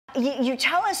You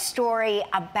tell a story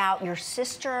about your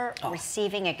sister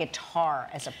receiving a guitar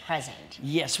as a present.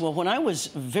 Yes, well, when I was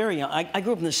very young, I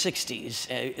grew up in the 60s,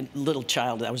 a little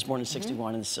child. I was born in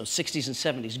 61, and so 60s and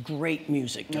 70s, great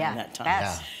music during that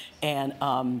time. And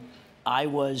I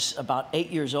was about 8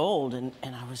 years old, and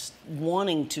I was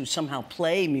wanting to somehow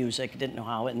play music, didn't know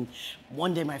how, and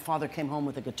one day my father came home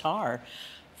with a guitar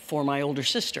for my older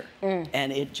sister,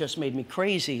 and it just made me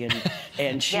crazy,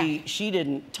 and she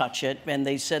didn't touch it, and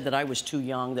they said that I was too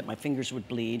young, that my fingers would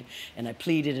bleed, and I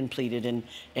pleaded and pleaded,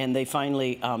 and they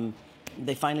finally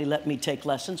let me take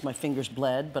lessons. My fingers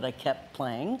bled, but I kept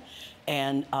playing,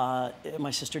 and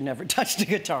my sister never touched a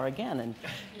guitar again, and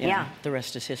you know, the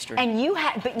rest is history. And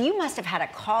but you must have had a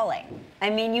calling. I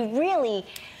mean, you really,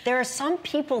 there are some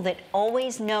people that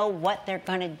always know what they're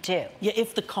gonna do. Yeah,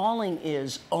 if the calling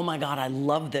is, oh my God, I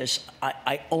love this,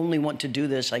 I only want to do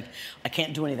this, I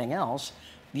can't do anything else.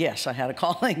 Yes, I had a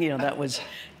calling, you know, that was,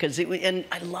 and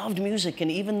I loved music,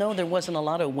 and even though there wasn't a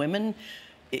lot of women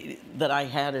that I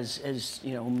had as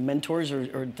you know, mentors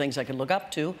or things I could look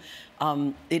up to,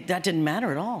 that didn't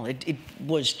matter at all. It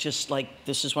was just like,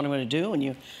 this is what I'm going to do,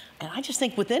 and I just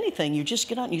think with anything, you just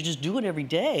get out and you just do it every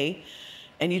day,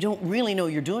 and you don't really know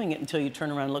you're doing it until you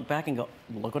turn around and look back and go,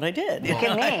 look what I did. Look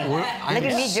at me. Look at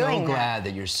me doing that. I'm so glad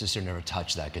that your sister never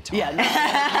touched that guitar. Yeah.